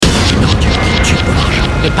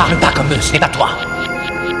parle pas comme eux, ce n'est pas toi.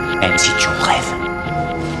 Même si tu en rêves.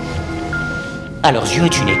 À leurs yeux,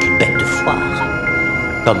 tu n'es qu'une bête de foire.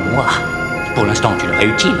 Comme moi. Pour l'instant, tu leur es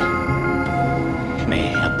utile.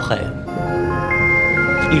 Mais après,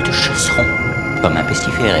 ils te chasseront comme un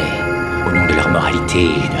pestiféré, au nom de leur moralité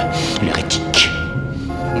et de leur éthique.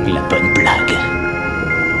 La bonne blague.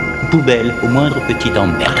 Poubelle au moindre petit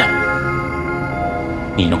emmerde.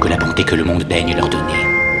 Ils n'ont que la bonté que le monde daigne leur donner.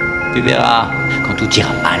 Tu verras, quand tout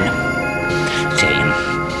ira mal, ces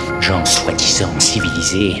gens soi-disant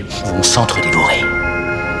civilisés vont s'entre-dévorer.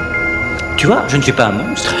 Tu vois, je ne suis pas un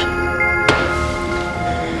monstre.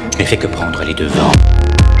 Je n'ai fait que prendre les devants.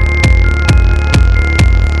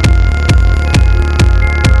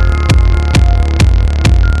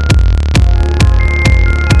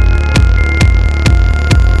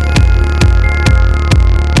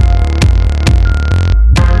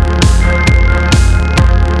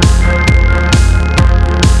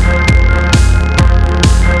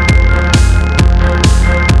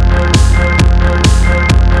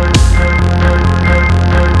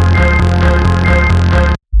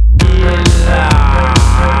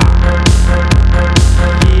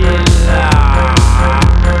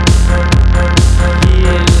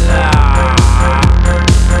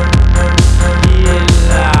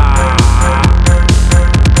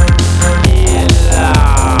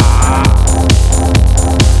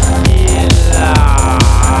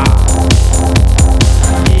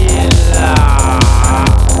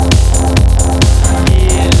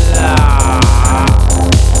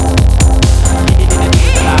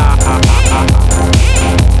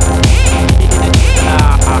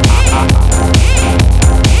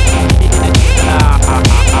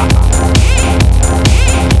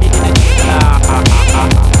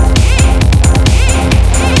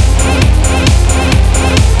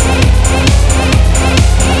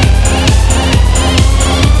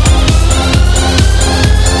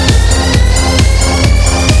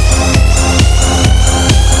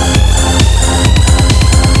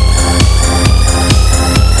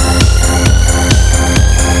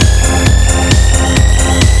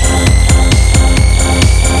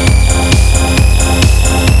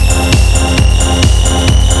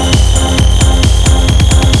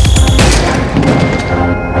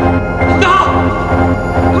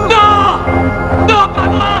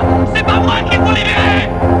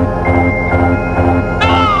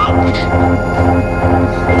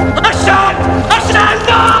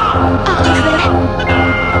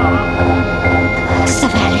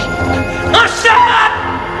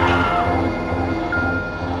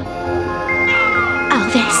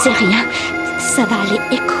 C'est rien, ça va aller,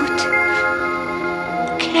 écoute.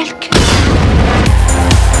 Quelqu'un...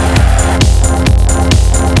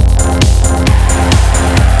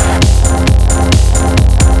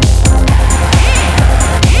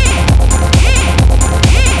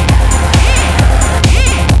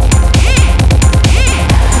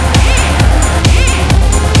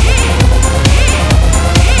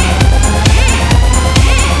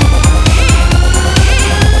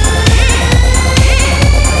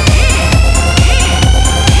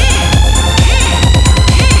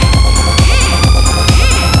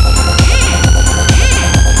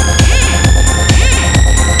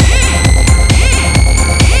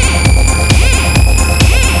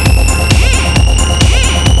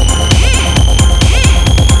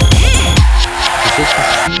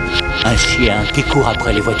 Un chien qui court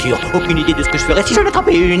après les voitures. Aucune idée de ce que je ferais si j'en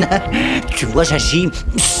attrapais une. Tu vois, j'agis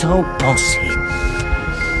sans penser.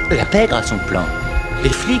 La pègre a son plan. Les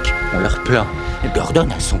flics ont leur plan. Gordon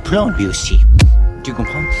a son plan, lui aussi. Tu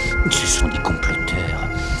comprends? Ce sont des comploteurs.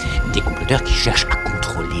 Des comploteurs qui cherchent à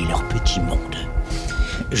contrôler leur petit monde.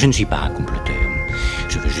 Je ne suis pas un comploteur.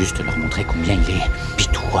 Je veux juste leur montrer combien il est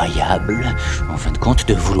pitoyable, en fin de compte,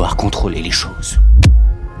 de vouloir contrôler les choses.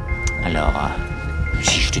 Alors...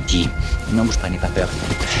 si je te dis... non, bouge pas, n'aie pas peur.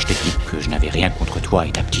 Si je te dis que je n'avais rien contre toi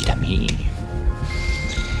et ta petite amie...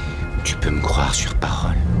 tu peux me croire sur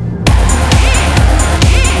parole.